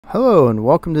Hello and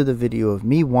welcome to the video of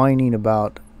me whining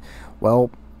about,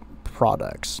 well,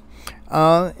 products.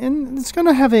 And it's going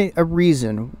to have a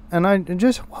reason, and I'm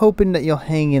just hoping that you'll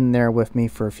hang in there with me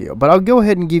for a few. But I'll go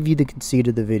ahead and give you the conceit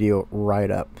of the video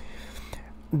right up.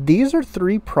 These are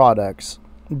three products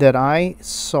that I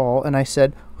saw and I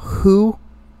said, who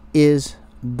is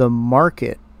the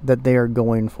market that they are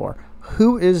going for?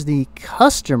 Who is the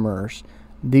customers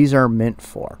these are meant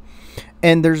for?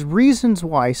 And there's reasons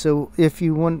why, so if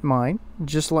you wouldn't mind,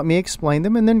 just let me explain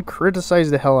them and then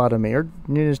criticize the hell out of me, or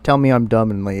just tell me I'm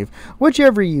dumb and leave.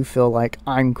 Whichever you feel like,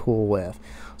 I'm cool with.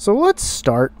 So let's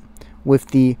start with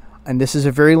the, and this is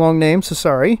a very long name, so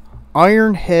sorry,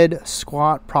 Ironhead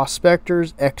Squat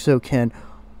Prospectors Exokin.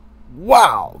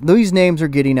 Wow, these names are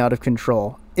getting out of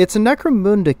control. It's a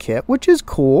Necromunda kit, which is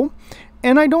cool,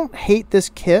 and I don't hate this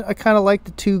kit. I kind of like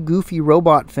the two goofy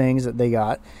robot things that they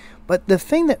got. But the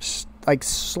thing that like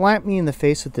slapped me in the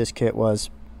face with this kit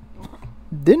was,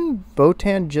 didn't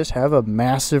Votann just have a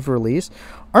massive release?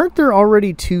 Aren't there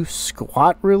already two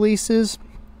squat releases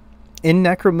in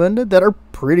Necromunda that are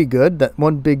pretty good? That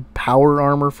one big power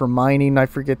armor for mining, I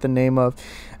forget the name of,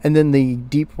 and then the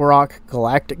Deep Rock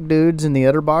Galactic dudes in the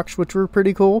other box, which were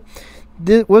pretty cool.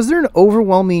 Was there an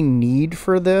overwhelming need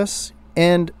for this?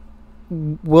 And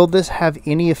will this have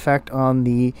any effect on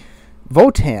the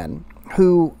Votann?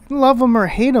 Who, love them or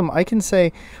hate them, I can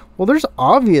say, well, there's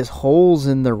obvious holes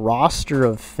in the roster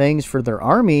of things for their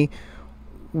army.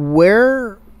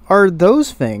 Where are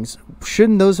those things?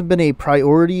 Shouldn't those have been a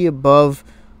priority above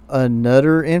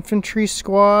another infantry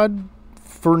squad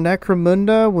for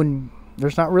Necromunda when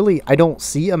there's not really, I don't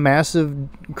see a massive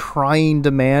crying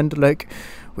demand like,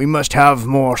 we must have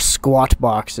more squat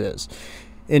boxes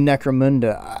in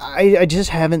Necromunda. I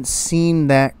just haven't seen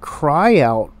that cry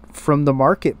out from the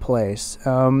marketplace,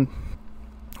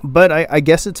 but I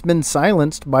guess it's been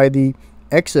silenced by the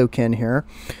Exokin here,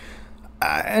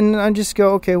 and I just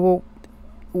go, okay, well,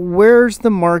 where's the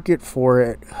market for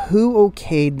it? Who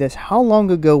okayed this? How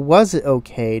long ago was it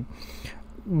okayed?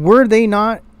 Were they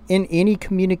not in any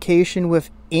communication with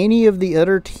any of the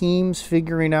other teams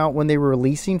figuring out when they were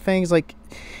releasing things? Like,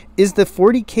 is the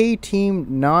 40K team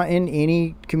not in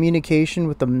any communication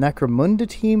with the Necromunda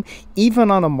team,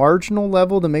 even on a marginal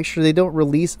level, to make sure they don't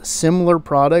release similar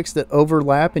products that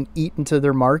overlap and eat into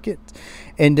their market,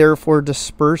 and therefore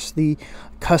disperse the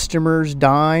customer's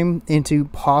dime into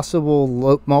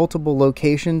possible multiple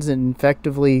locations and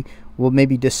effectively will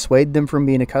maybe dissuade them from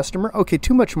being a customer? Okay,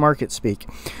 too much market speak.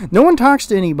 No one talks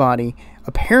to anybody,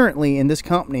 apparently, in this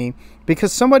company,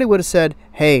 because somebody would have said,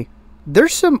 hey,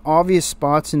 there's some obvious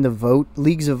spots in the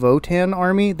Leagues of Votann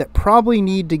army that probably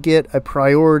need to get a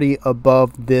priority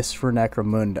above this for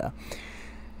Necromunda.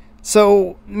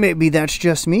 So maybe that's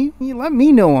just me. You let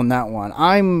me know on that one.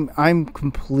 I'm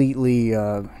completely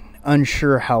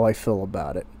unsure how I feel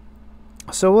about it.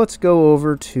 So let's go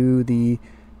over to the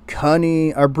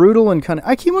cunning, brutal and cunning.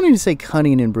 I keep wanting to say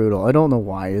cunning and brutal. I don't know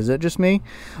why. Is it just me?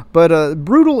 But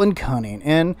brutal and cunning.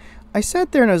 And I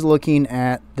sat there and I was looking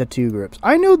at the two groups.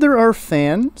 I know there are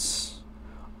fans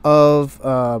of,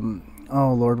 oh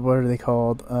Lord, what are they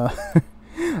called?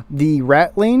 The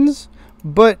Ratlings,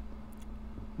 but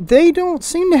they don't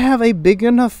seem to have a big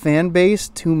enough fan base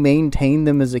to maintain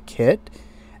them as a kit.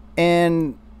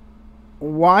 And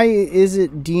why is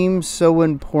it deemed so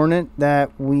important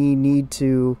that we need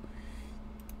to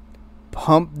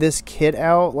pump this kit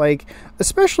out? Like,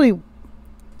 especially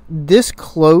this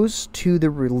close to the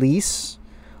release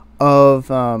of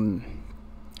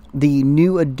the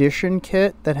new edition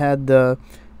kit that had the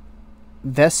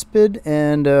Vespid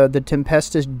and the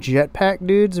Tempestus jetpack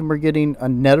dudes, and we're getting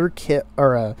another kit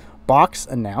or a box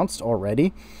announced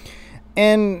already.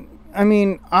 And I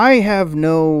mean, I have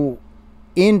no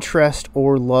interest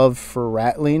or love for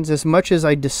Ratlings as much as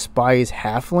I despise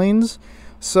halflings.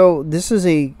 So this is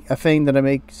a thing that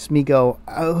makes me go,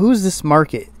 who's this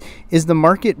market? Is the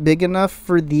market big enough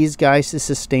for these guys to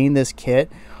sustain this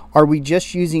kit? Are we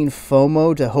just using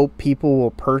FOMO to hope people will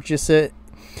purchase it?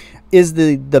 Is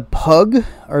the pug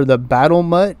or the battle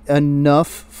mutt enough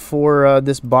for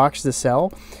this box to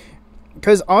sell?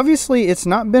 Because obviously it's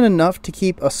not been enough to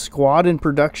keep a squad in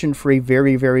production for a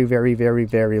very, very, very, very,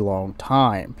 very long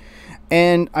time.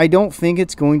 And I don't think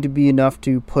it's going to be enough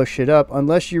to push it up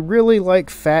unless you really like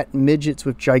fat midgets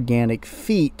with gigantic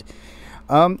feet.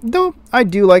 Though I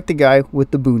do like the guy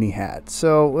with the boonie hat.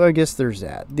 So I guess there's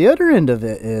that. The other end of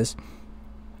it is,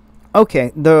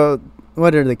 okay,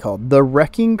 what are they called? The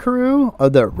Wrecking Crew? Or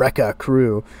the Rekka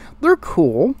Crew. They're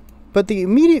cool. But the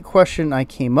immediate question I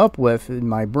came up with in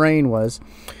my brain was,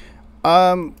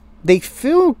 they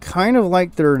feel kind of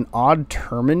like they're an odd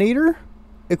Terminator.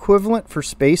 equivalent for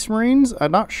Space Marines.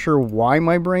 I'm not sure why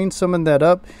my brain summoned that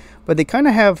up, but they kind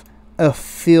of have a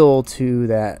feel to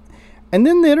that. And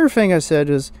then the other thing I said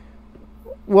is,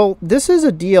 well, this is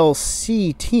a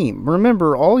DLC team.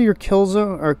 Remember, all your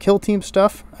Killzone or Kill Team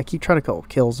stuff, I keep trying to call it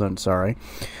Killzone, sorry,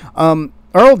 are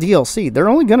all DLC. They're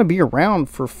only going to be around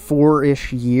for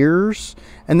 4-ish years,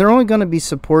 and they're only going to be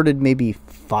supported maybe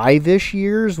 5-ish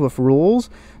years with rules.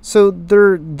 So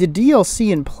they're the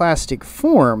DLC in plastic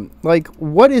form. Like,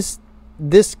 what is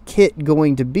this kit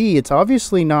going to be? It's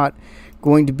obviously not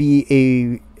going to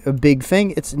be a big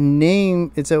thing. It's a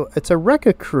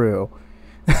Rekka crew.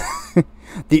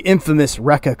 The infamous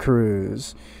Rekka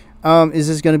crews. Is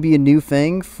this going to be a new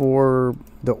thing for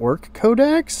the Orc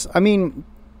Codex? I mean,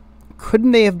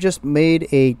 couldn't they have just made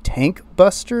a tank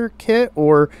buster kit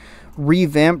or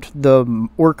revamped the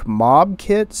Orc mob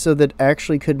kit so that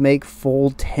actually could make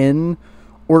full 10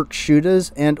 Orc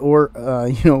shooters and or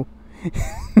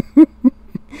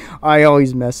I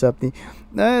always mess up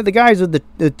the guys with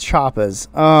the choppas.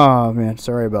 Oh man,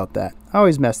 sorry about that. I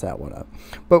always mess that one up.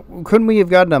 But couldn't we have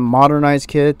gotten a modernized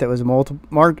kit that was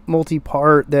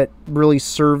multi-part that really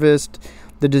serviced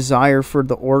the desire for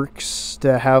the orcs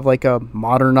to have like a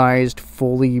modernized,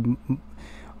 fully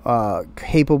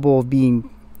capable of being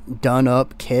done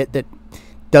up kit that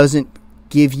doesn't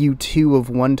give you 2 of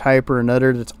one type or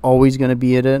another that's always going to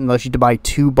be in it unless you have to buy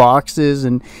 2 boxes,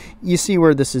 and you see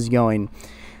where this is going.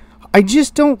 I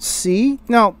just don't see.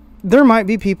 Now, there might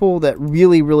be people that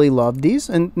really, really love these,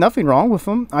 and nothing wrong with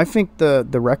them. I think the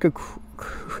Rekka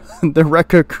the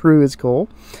Rekka crew is cool.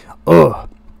 Ugh,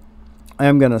 I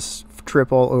am gonna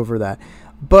trip all over that.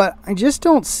 But I just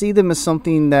don't see them as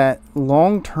something that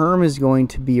long term is going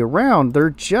to be around. They're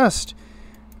just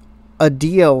a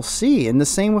DLC, and the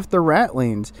same with the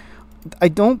Ratlings. I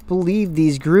don't believe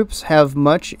these groups have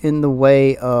much in the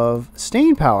way of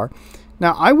staying power.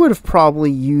 Now, I would have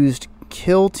probably used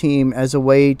Kill Team as a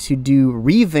way to do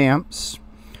revamps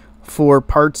for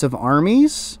parts of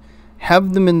armies,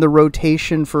 have them in the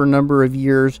rotation for a number of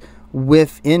years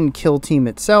within Kill Team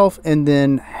itself, and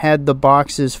then had the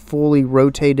boxes fully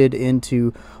rotated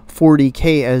into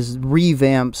 40k as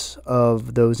revamps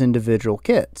of those individual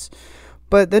kits.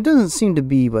 But that doesn't seem to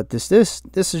be what this is.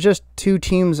 This is just 2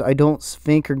 teams I don't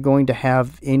think are going to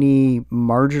have any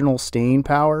marginal staying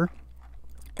power.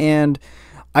 And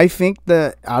I think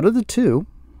that out of the 2,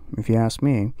 if you ask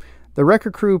me, the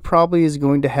Rekka crew probably is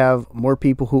going to have more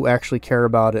people who actually care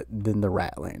about it than the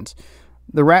Ratlings.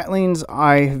 The Ratlings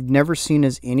I have never seen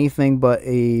as anything but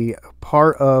a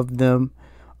part of them,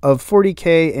 of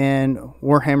 40k and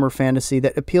Warhammer Fantasy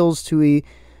that appeals to a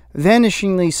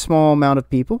vanishingly small amount of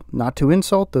people, not to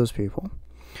insult those people,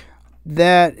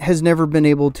 that has never been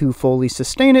able to fully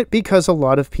sustain it because a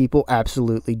lot of people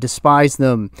absolutely despise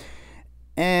them.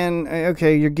 And,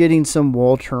 okay, you're getting some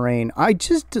wall terrain. I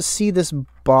just see this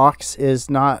box as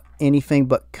not anything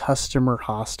but customer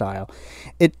hostile.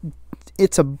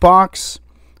 It's a box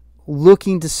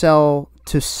looking to sell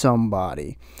to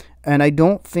somebody. And I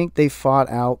don't think they fought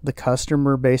out the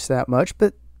customer base that much,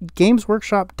 but Games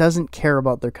Workshop doesn't care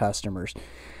about their customers.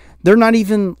 They're not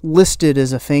even listed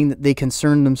as a thing that they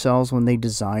concern themselves when they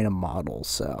design a model,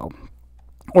 so,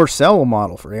 or sell a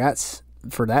model for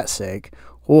that sake.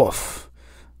 Woof.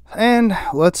 And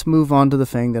let's move on to the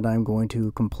thing that I'm going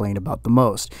to complain about the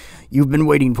most. You've been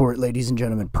waiting for it, ladies and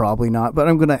gentlemen. Probably not, but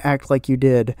I'm going to act like you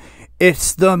did.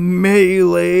 It's the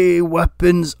melee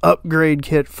weapons upgrade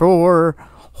kit for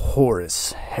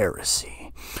Horus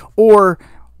Heresy. Or,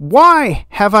 why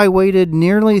have I waited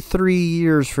nearly 3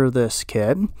 years for this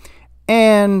kit?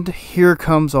 And here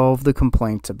comes all of the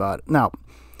complaints about it. Now,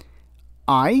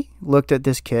 I looked at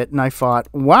this kit and I thought,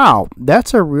 wow,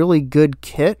 that's a really good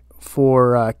kit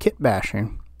for kit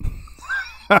bashing.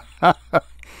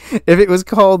 If it was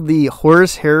called the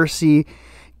Horus Heresy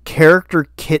character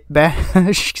kit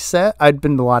bash set, I'd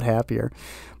been a lot happier.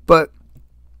 But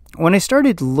when I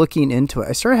started looking into it,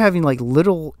 I started having like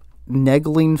little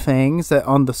niggling things that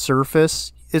on the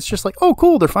surface, it's just like, oh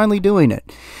cool, they're finally doing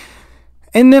it.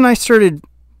 And then I started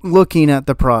looking at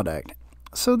the product.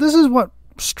 So this is what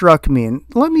struck me, and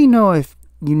let me know if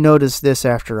you notice this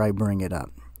after I bring it up.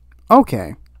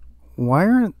 Okay. Why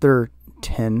aren't there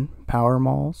 10 power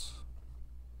mauls?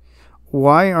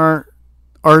 Why are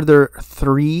there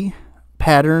 3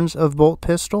 patterns of bolt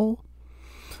pistol?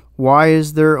 Why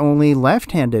is there only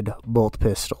left-handed bolt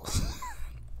pistols?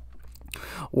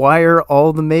 Why are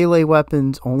all the melee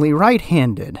weapons only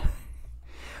right-handed?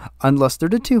 Unless they're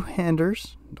the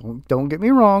two-handers. Don't get me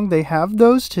wrong, they have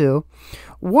those too.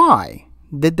 Why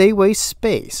did they waste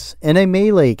space in a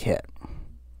melee kit?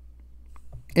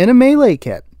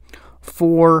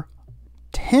 For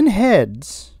 10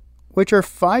 heads, which are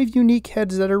 5 unique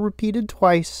heads that are repeated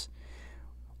twice.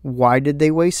 Why did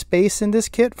they waste space in this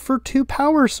kit for 2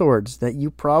 power swords that you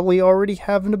probably already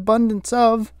have an abundance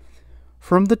of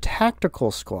from the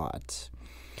tactical squads?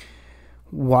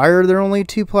 Why are there only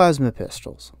 2 plasma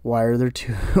pistols? Why are there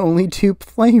only 2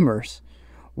 flamers?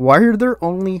 Why are there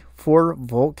only 4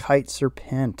 Volkite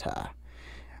Serpenta?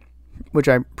 Which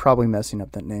I'm probably messing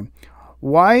up that name.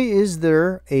 Why is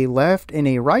there a left and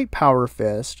a right power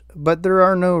fist, but there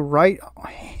are no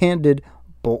right-handed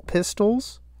bolt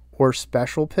pistols or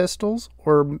special pistols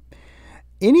or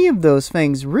any of those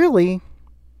things, really?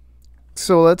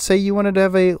 So let's say you wanted to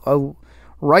have a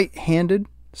right-handed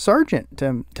sergeant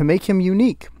to make him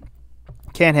unique.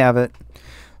 Can't have it.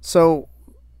 So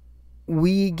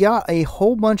we got a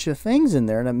whole bunch of things in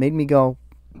there that made me go,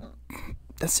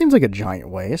 that seems like a giant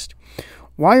waste.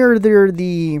 Why are there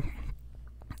the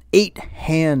 8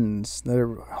 hands that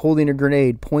are holding a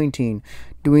grenade, pointing,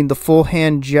 doing the full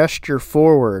hand gesture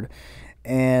forward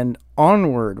and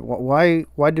onward? Why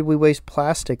did we waste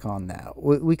plastic on that?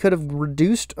 We could have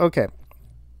reduced. Okay,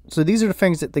 so these are the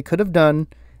things that they could have done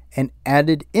and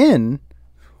added in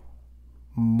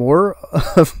more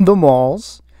of the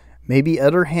mauls, maybe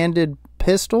other-handed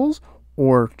pistols,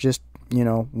 or just,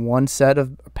 one set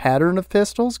of pattern of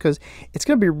pistols, because it's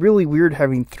going to be really weird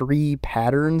having 3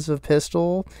 patterns of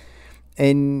pistol.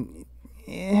 And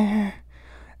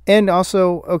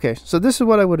also, okay, so this is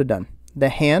what I would have done. The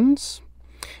hands,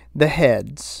 the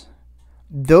heads,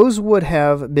 those would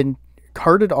have been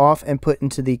carted off and put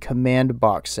into the command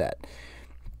box set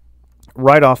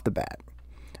right off the bat.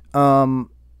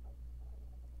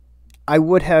 I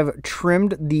would have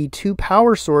trimmed the 2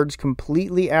 power swords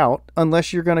completely out,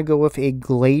 unless you're going to go with a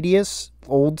Gladius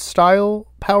old style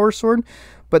power sword,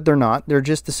 but they're not. They're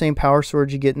just the same power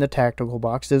swords you get in the tactical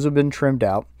box. Those have been trimmed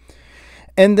out.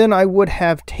 And then I would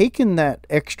have taken that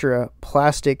extra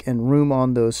plastic and room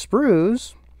on those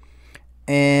sprues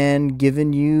and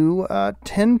given you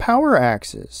 10 power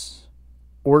axes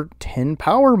or 10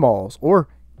 power mauls, or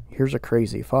here's a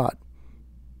crazy thought,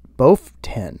 both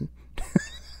 10.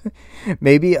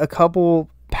 Maybe a couple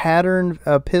patterned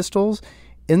pistols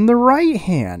in the right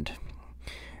hand.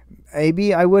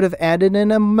 Maybe I would have added in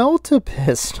a melta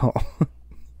pistol.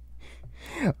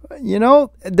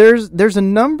 There's a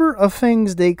number of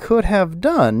things they could have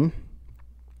done.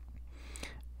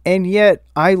 And yet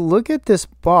I look at this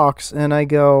box and I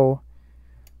go,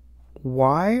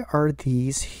 why are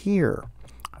these here?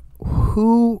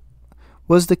 Who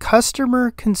was the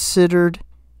customer considered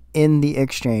in the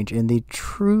exchange? And the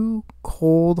true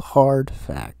cold hard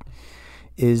fact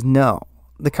is no,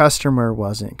 the customer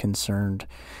wasn't concerned.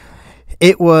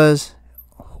 It was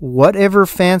whatever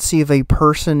fancy of a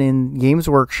person in Games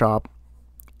Workshop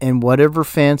and whatever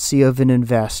fancy of an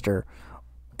investor.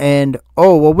 And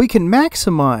we can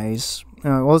maximize.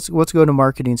 Let's go to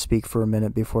marketing speak for a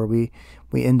minute before we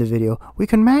end the video. We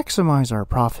can maximize our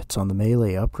profits on the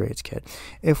melee upgrades kit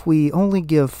if we only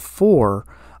give 4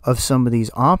 of some of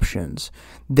these options.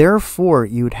 Therefore,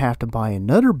 you would have to buy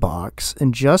another box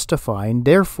and justify, and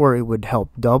therefore it would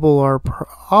help double our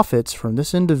profits from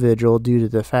this individual due to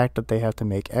the fact that they have to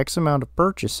make X amount of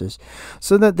purchases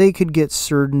so that they could get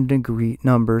certain degree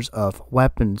numbers of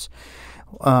weapons.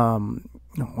 They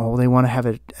want to have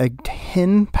a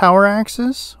 10 power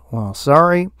axes? Well,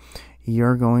 sorry,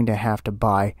 you're going to have to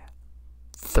buy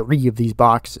 3 of these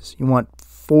boxes. You want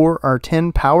 4 or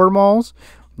 10 power mauls?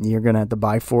 You're going to have to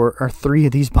buy 4 or 3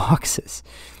 of these boxes.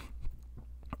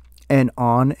 And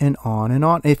on and on and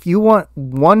on. If you want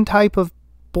one type of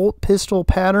bolt pistol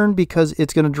pattern because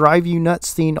it's going to drive you nuts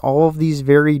seeing all of these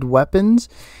varied weapons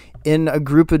in a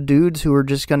group of dudes who are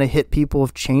just going to hit people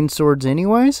with chainswords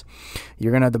anyways,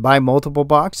 you're going to have to buy multiple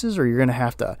boxes, or you're going to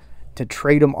have to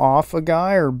trade them off a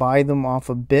guy or buy them off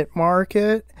a bit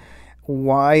market.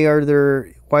 Why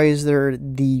is there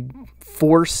the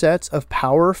 4 sets of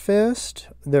Power Fist?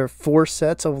 There are 4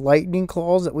 sets of Lightning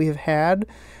Claws that we have had.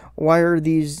 Why are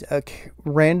these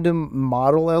random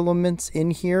model elements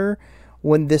in here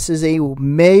when this is a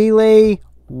melee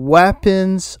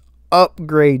weapons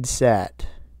upgrade set?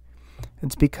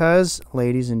 It's because,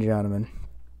 ladies and gentlemen,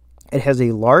 it has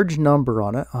a large number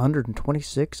on it,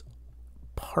 126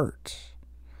 parts.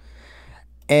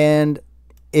 And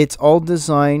it's all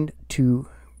designed to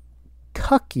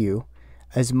cuck you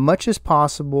as much as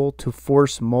possible to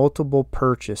force multiple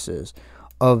purchases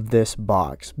of this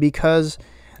box, because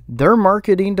their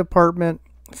marketing department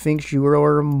thinks you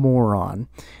are a moron.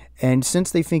 And since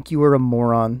they think you are a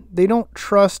moron, they don't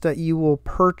trust that you will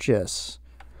purchase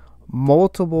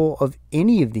multiple of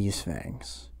any of these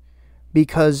things,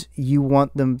 because you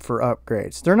want them for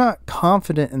upgrades. They're not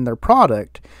confident in their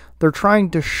product. They're trying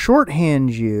to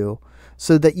shorthand you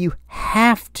so that you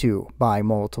have to buy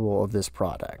multiple of this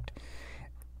product.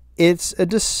 It's a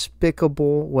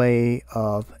despicable way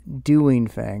of doing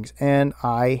things, and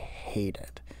I hate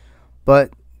it.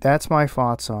 But that's my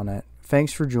thoughts on it.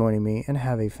 Thanks for joining me, and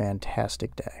have a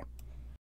fantastic day.